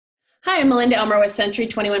Hi, I'm Melinda Elmer with Century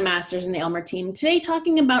 21 Masters in the Elmer Team. Today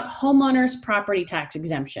talking about homeowners property tax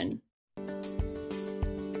exemption.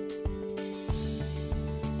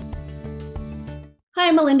 Hi,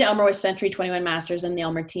 I'm Melinda Elmer with Century 21 Masters in the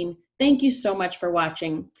Elmer Team. Thank you so much for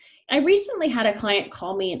watching. I recently had a client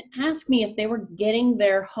call me and ask me if they were getting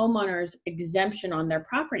their homeowners exemption on their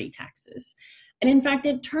property taxes. And in fact,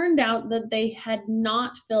 it turned out that they had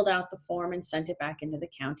not filled out the form and sent it back into the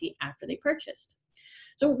county after they purchased.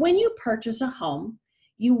 So when you purchase a home,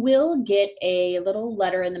 you will get a little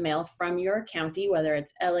letter in the mail from your county, whether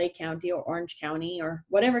it's LA County or Orange County or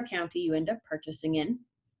whatever county you end up purchasing in.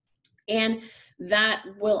 And that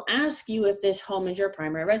will ask you if this home is your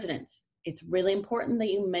primary residence. It's really important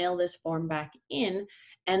that you mail this form back in,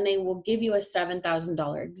 and they will give you a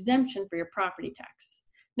 $7,000 exemption for your property tax.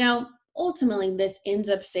 Now, ultimately, this ends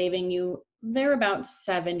up saving you about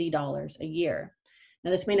 $70 a year. Now,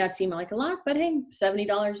 this may not seem like a lot, but hey,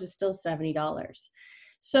 $70 is still $70.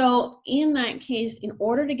 So in that case, in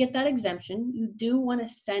order to get that exemption, you do want to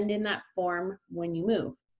send in that form when you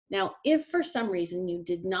move. Now, if for some reason you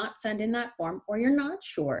did not send in that form or you're not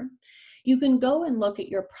sure, you can go and look at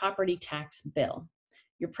your property tax bill.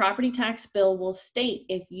 Your property tax bill will state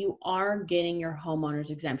if you are getting your homeowner's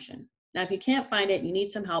exemption. Now, if you can't find it, you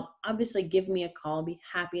need some help, obviously give me a call. I'll be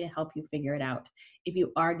happy to help you figure it out if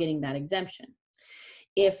you are getting that exemption.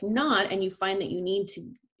 If not, and you find that you need to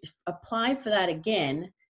apply for that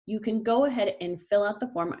again, you can go ahead and fill out the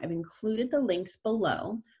form. I've included the links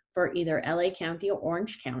below for either LA County or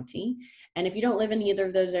Orange County. And if you don't live in either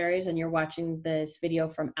of those areas and you're watching this video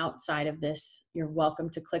from outside of this, you're welcome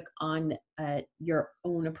to click on your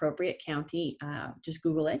own appropriate county. Just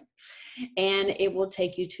Google it, and it will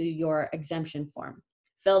take you to your exemption form.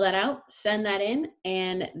 Fill that out, send that in,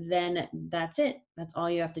 and then that's it. That's all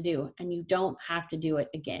you have to do. And you don't have to do it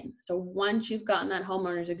again. So once you've gotten that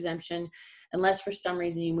homeowner's exemption, unless for some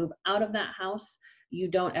reason you move out of that house, you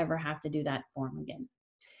don't ever have to do that form again.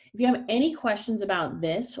 If you have any questions about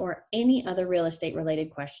this or any other real estate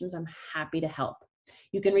related questions, I'm happy to help.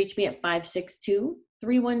 You can reach me at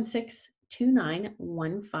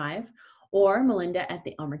 562-316-2915 or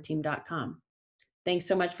melinda@theelmerteam.com. Thanks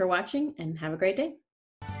so much for watching and have a great day.